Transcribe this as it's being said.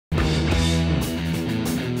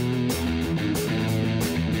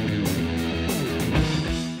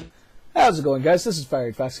How's it going, guys? This is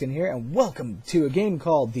Fiery Foxkin here, and welcome to a game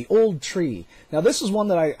called The Old Tree. Now, this is one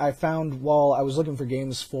that I found while I was looking for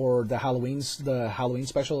games for the Halloween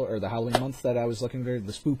special, or the Halloween month that I was looking for,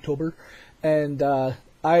 the Spooktober, and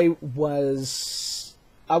I wasn't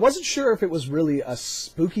sure if it was really a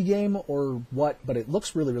spooky game or what, but it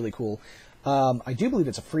looks really, really cool. I do believe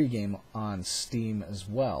it's a free game on Steam as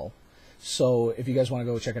well, so if you guys want to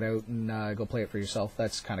go check it out and go play it for yourself,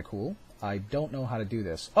 that's kind of cool. I don't know how to do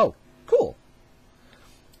this. Oh, cool.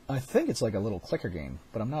 I think it's like a little clicker game,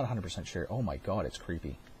 but I'm not 100% sure. Oh my god, it's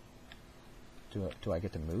creepy. Do I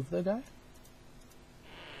get to move the guy?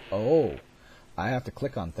 Oh, I have to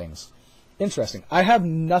click on things. Interesting. I have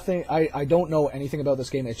nothing, I don't know anything about this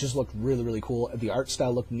game. It just looked really, really cool. The art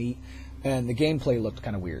style looked neat, and the gameplay looked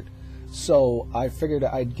kind of weird. So I figured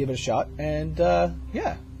I'd give it a shot, and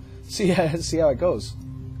yeah, see how it goes.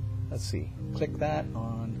 Let's see. Click that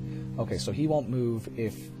on. Okay, so he won't move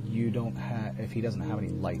if he doesn't have any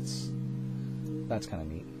lights. That's kind of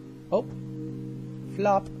neat. Oh,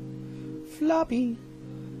 floppy.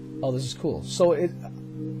 Oh, this is cool. So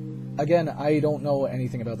again, I don't know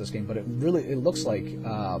anything about this game, but it looks like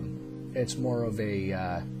it's more of a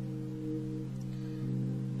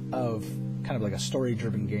kind of like a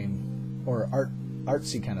story-driven game or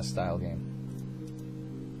artsy kind of style game.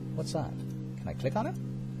 What's that? Can I click on it?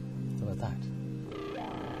 What about that?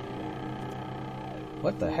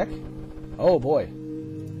 What the heck? Oh boy.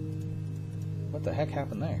 What the heck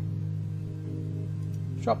happened there?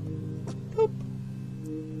 Drop. Boop.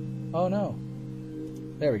 Oh no.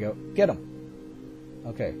 There we go. Get him.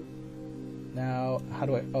 Okay. Now, how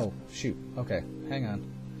do I... Oh, shoot. Okay. Hang on.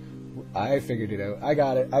 I figured it out. I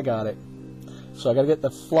got it. So I gotta get the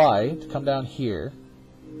fly to come down here.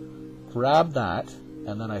 Grab that.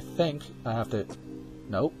 And then I think I have to...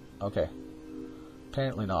 Nope. Okay.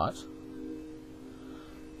 Apparently not.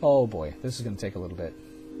 Oh boy, this is going to take a little bit.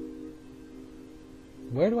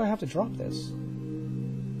 Where do I have to drop this?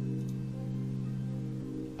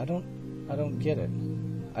 I don't get it.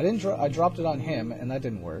 I dropped it on him, and that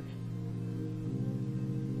didn't work.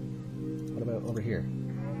 What about over here?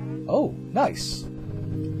 Oh, nice.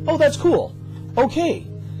 Oh, that's cool. Okay.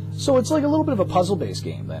 So it's like a little bit of a puzzle-based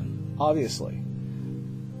game then, obviously.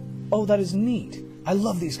 Oh, that is neat. I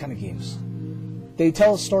love these kind of games. They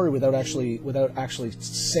tell a story without actually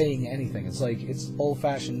saying anything. It's like, it's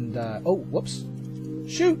old-fashioned, oh, whoops.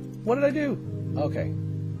 Shoot! What did I do? Okay.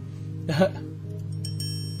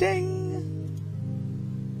 Ding!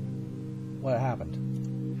 What happened?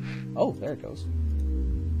 Oh, there it goes.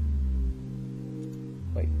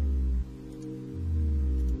 Wait.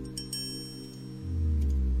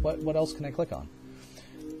 What else can I click on?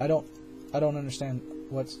 I don't understand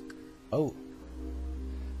what's... Oh.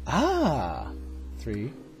 Ah!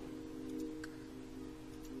 3,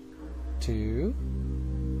 2,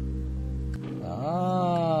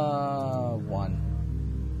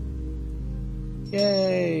 1.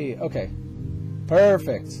 Yay! Okay.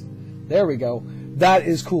 Perfect. There we go. That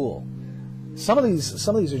is cool. Some of these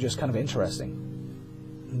are just kind of interesting.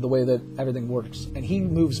 The way that everything works. And he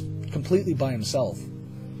moves completely by himself.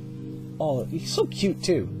 Oh, he's so cute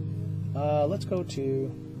too. Let's go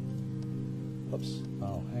to... Whoops.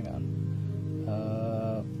 Oh, hang on.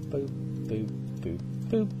 Boop, boop, boop,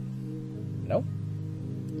 boop. No?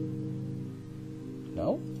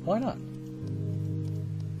 No? Why not?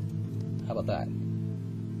 How about that?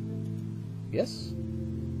 Yes?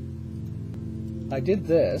 I did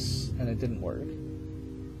this, and it didn't work.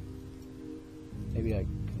 Maybe I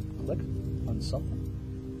can click on something.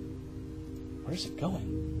 Where's it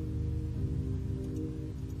going?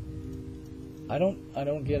 I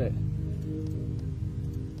don't get it.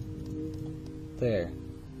 There.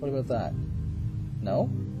 What about that? No?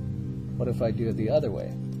 What if I do it the other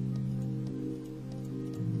way?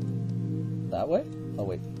 That way? Oh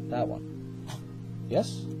wait, that one.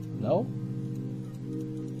 Yes? No?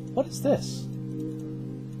 What is this?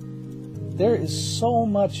 There is so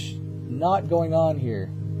much not going on here.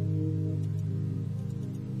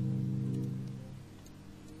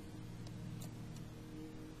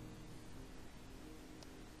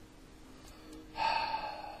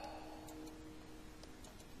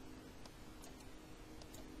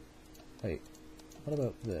 Wait, what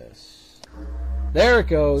about this? There it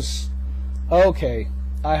goes. Okay,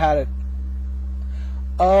 I had it.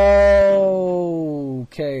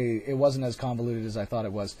 Okay, it wasn't as convoluted as I thought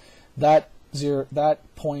it was. That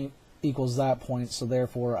point equals that point, so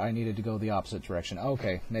therefore I needed to go the opposite direction.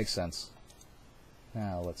 Okay, makes sense.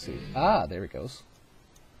 Now let's see. Ah, there it goes.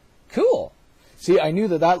 Cool. See, I knew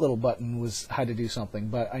that little button had to do something,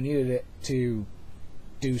 but I needed it to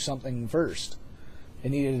do something first. it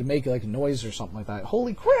needed to make like a noise or something like that.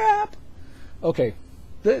 Holy crap! Okay,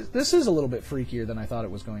 this is a little bit freakier than I thought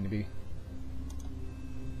it was going to be.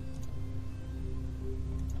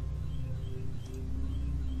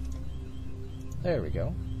 There we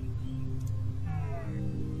go.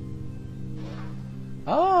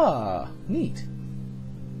 Ah, neat.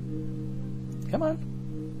 Come on.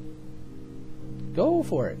 Go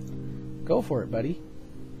for it. Go for it, buddy.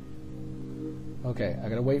 Okay, I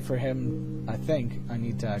gotta wait for him. I think I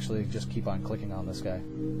need to actually just keep on clicking on this guy.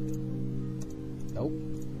 Nope.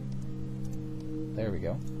 There we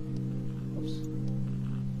go. Oops.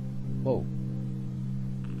 Whoa.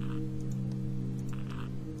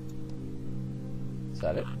 Is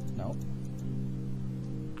that it? No.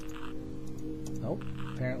 Nope.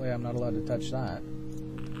 Apparently I'm not allowed to touch that.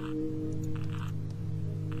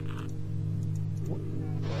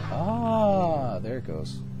 Ah, there it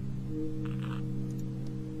goes.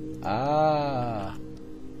 Ah.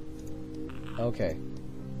 Okay.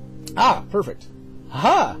 Ah, perfect.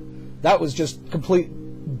 Ha! That was just complete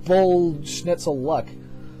bull schnitzel luck.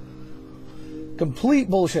 Complete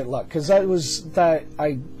bullshit luck, because that was that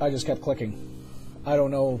I just kept clicking. I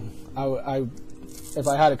don't know. I if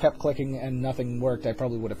I had kept clicking and nothing worked, I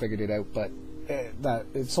probably would have figured it out. But that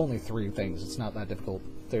it's only 3 things. It's not that difficult.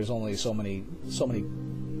 There's only so many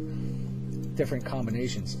different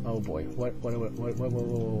combinations. Oh boy! What?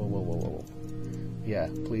 Whoa! Yeah,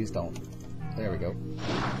 please don't. There we go.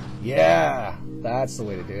 Yeah, that's the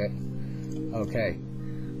way to do it. Okay,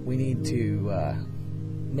 we need to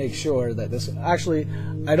make sure that this. Actually,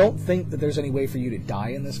 I don't think that there's any way for you to die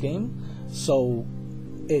in this game, so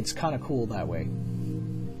it's kind of cool that way.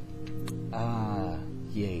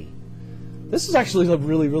 Yay. This is actually a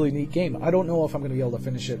really, really neat game. I don't know if I'm going to be able to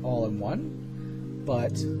finish it all in one,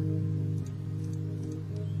 but...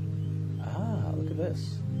 look at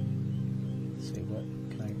this. Let's see, what...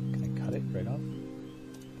 Can I cut it right off?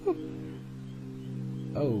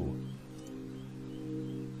 Oh.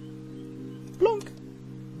 Blunk!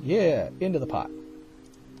 Yeah, into the pot.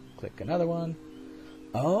 Click another one.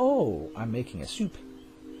 Oh, I'm making a soup.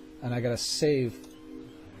 And I gotta save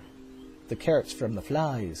the carrots from the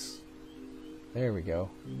flies. There we go.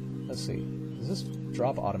 Let's see. Does this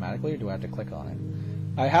drop automatically, or do I have to click on it?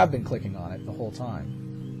 I have been clicking on it the whole time.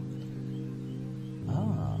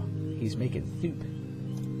 Ah, he's making soup.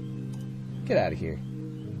 Get out of here.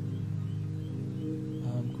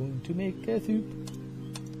 I'm going to make a soup.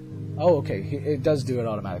 Oh, okay. It does do it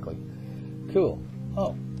automatically. Cool.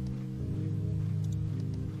 Oh.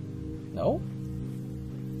 No?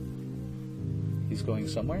 He's going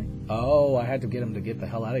somewhere? Oh, I had to get him to get the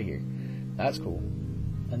hell out of here. That's cool.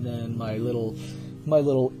 And then my little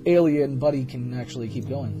alien buddy can actually keep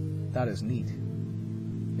going. That is neat.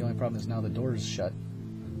 The only problem is now the door is shut.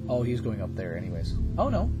 Oh, he's going up there anyways. Oh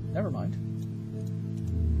no, never mind.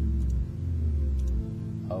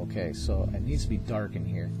 Okay, so it needs to be dark in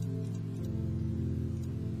here.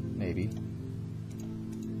 Maybe.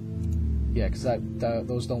 Yeah, because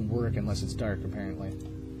those don't work unless it's dark, apparently.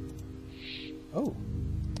 Oh.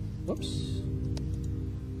 Whoops.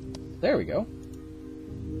 There we go.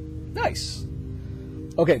 Nice.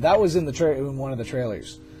 Okay, that was in in one of the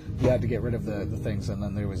trailers. You had to get rid of the things, and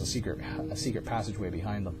then there was a secret passageway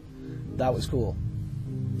behind them. That was cool.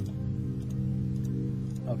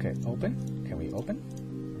 Okay, open. Can we open?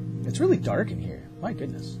 It's really dark in here. My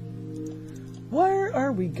goodness. Where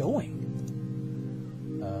are we going?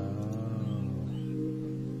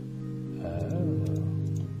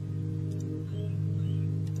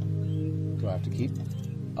 Do I have to keep?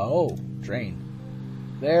 Oh, drain.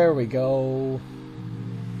 There we go.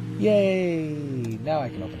 Yay! Now I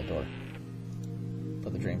can open the door.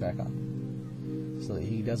 Put the drain back on, so that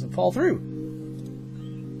he doesn't fall through.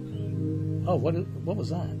 Oh, what was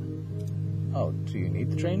that? Oh, do you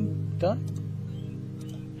need the drain done?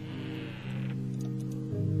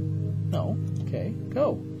 No. Okay,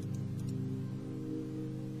 go.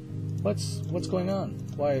 What's going on?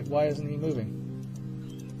 Why isn't he moving?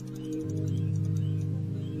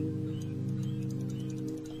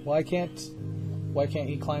 Why can't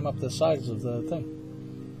he climb up the sides of the thing?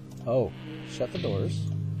 Oh, shut the doors.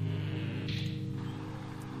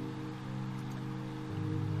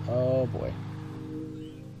 Oh boy.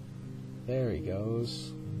 There he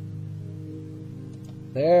goes.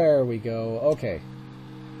 There we go. Okay.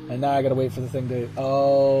 And now I gotta wait for the thing to...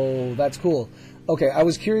 Oh, that's cool. Okay, I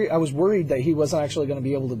was curious. I was worried that he wasn't actually going to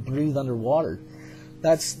be able to breathe underwater.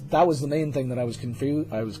 That was the main thing that I was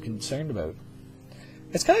concerned about.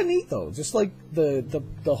 It's kind of neat though, just like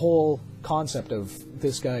the whole concept of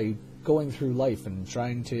this guy going through life and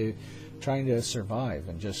trying to survive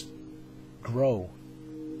and just grow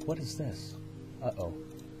What is this? Uh-oh.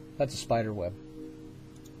 That's a spider web.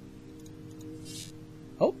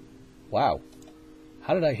 Oh, wow.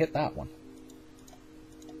 How did I hit that one?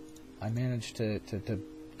 I managed to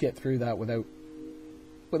get through that without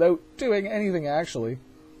doing anything, actually.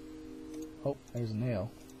 Oh, there's a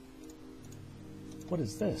nail. What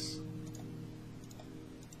is this?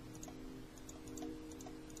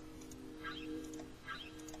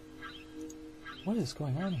 What is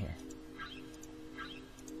going on here?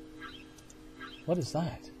 What is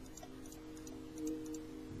that?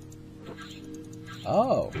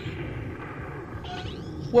 Oh.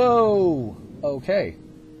 Whoa! Okay.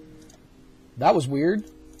 That was weird.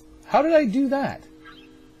 How did I do that?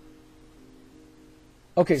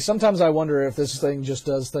 Okay, sometimes I wonder if this thing just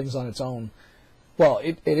does things on its own. Well,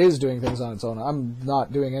 it is doing things on its own. I'm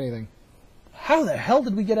not doing anything. How the hell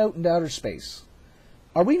did we get out into outer space?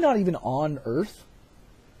 Are we not even on Earth?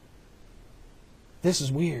 This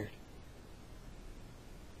is weird.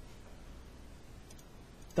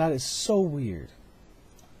 That is so weird.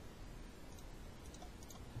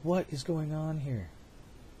 What is going on here?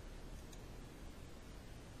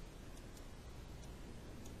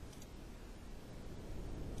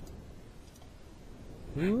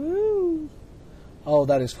 Woo! Oh,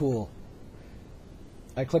 that is cool.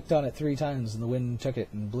 I clicked on it 3 times and the wind took it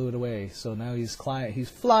and blew it away. So now he's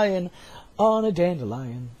flying on a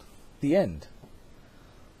dandelion. The end.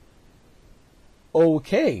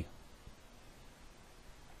 Okay.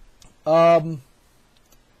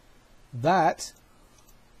 That,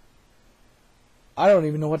 I don't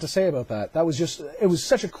even know what to say about that. That was just, it was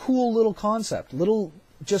such a cool little concept.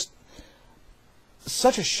 Just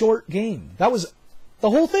such a short game. That was the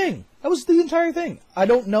whole thing. That was the entire thing. I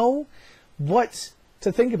don't know what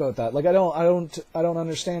to think about that. Like, I don't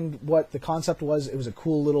understand what the concept was. It was a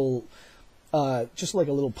cool little, just like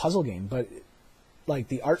a little puzzle game, but like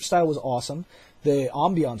the art style was awesome. The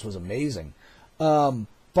ambiance was amazing.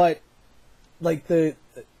 But like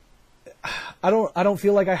I don't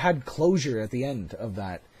feel like I had closure at the end of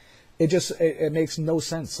that. It makes no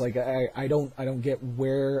sense. Like I don't get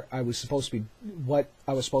where I was supposed to be, what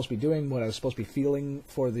I was supposed to be doing, what I was supposed to be feeling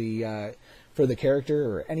for the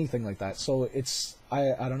character or anything like that. So it's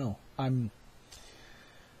I don't know. I'm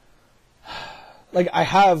like I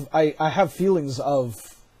have feelings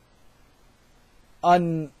of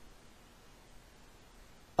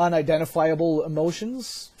unidentifiable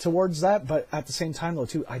emotions towards that, but at the same time though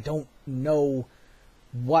too, I don't know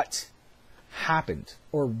what happened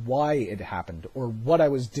or why it happened or what I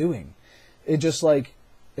was doing. It just like,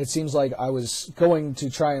 it seems like I was going to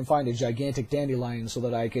try and find a gigantic dandelion so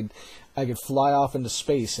that I could fly off into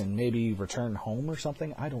space and maybe return home or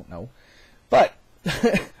something. I don't know. But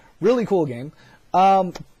really cool game.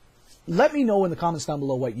 Let me know in the comments down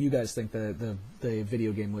below what you guys think the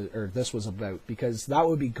video game was, or this was about, because that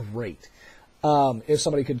would be great. If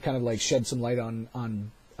somebody could kind of like shed some light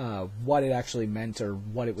on what it actually meant or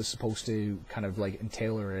what it was supposed to kind of like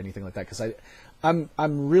entail or anything like that, because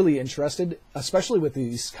I'm really interested, especially with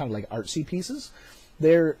these kind of like artsy pieces.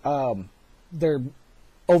 Their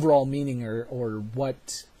overall meaning or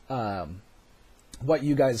what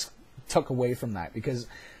you guys took away from that, because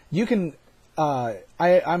you can.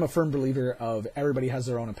 I'm a firm believer of everybody has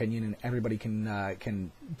their own opinion and everybody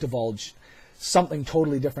can divulge something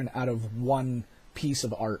totally different out of one piece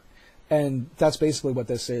of art. And that's basically what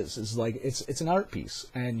this is. Is like it's an art piece,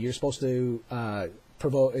 and you're supposed to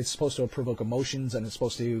provoke. It's supposed to provoke emotions, and it's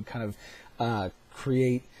supposed to kind of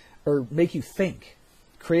create or make you think,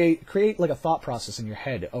 create like a thought process in your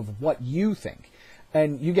head of what you think.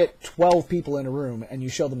 And you get 12 people in a room, and you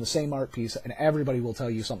show them the same art piece, and everybody will tell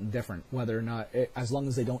you something different, whether or not, as long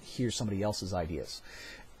as they don't hear somebody else's ideas.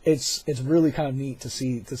 It's really kind of neat to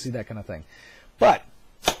see that kind of thing. But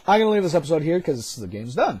I'm gonna leave this episode here because the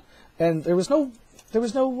game's done. And there was no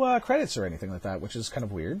credits or anything like that, which is kind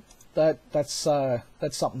of weird. That's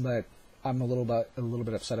something that I'm a little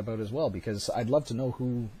bit upset about as well, because I'd love to know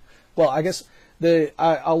who. Well, I guess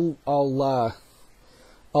I'll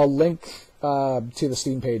link to the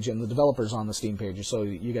Steam page and the developers on the Steam page, so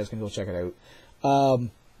you guys can go check it out.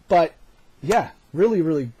 But yeah,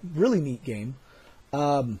 really neat game.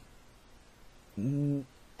 And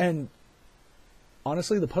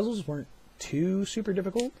honestly, the puzzles weren't too super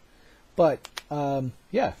difficult. But,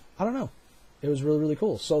 yeah, I don't know. It was really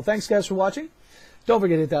cool. So thanks, guys, for watching. Don't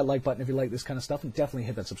forget to hit that like button if you like this kind of stuff, and definitely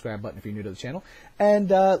hit that subscribe button if you're new to the channel.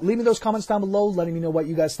 And leave me those comments down below, letting me know what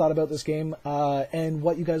you guys thought about this game and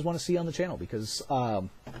what you guys want to see on the channel, because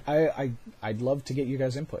I'd love to get you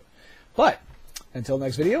guys' input. But until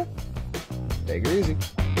next video, take it easy.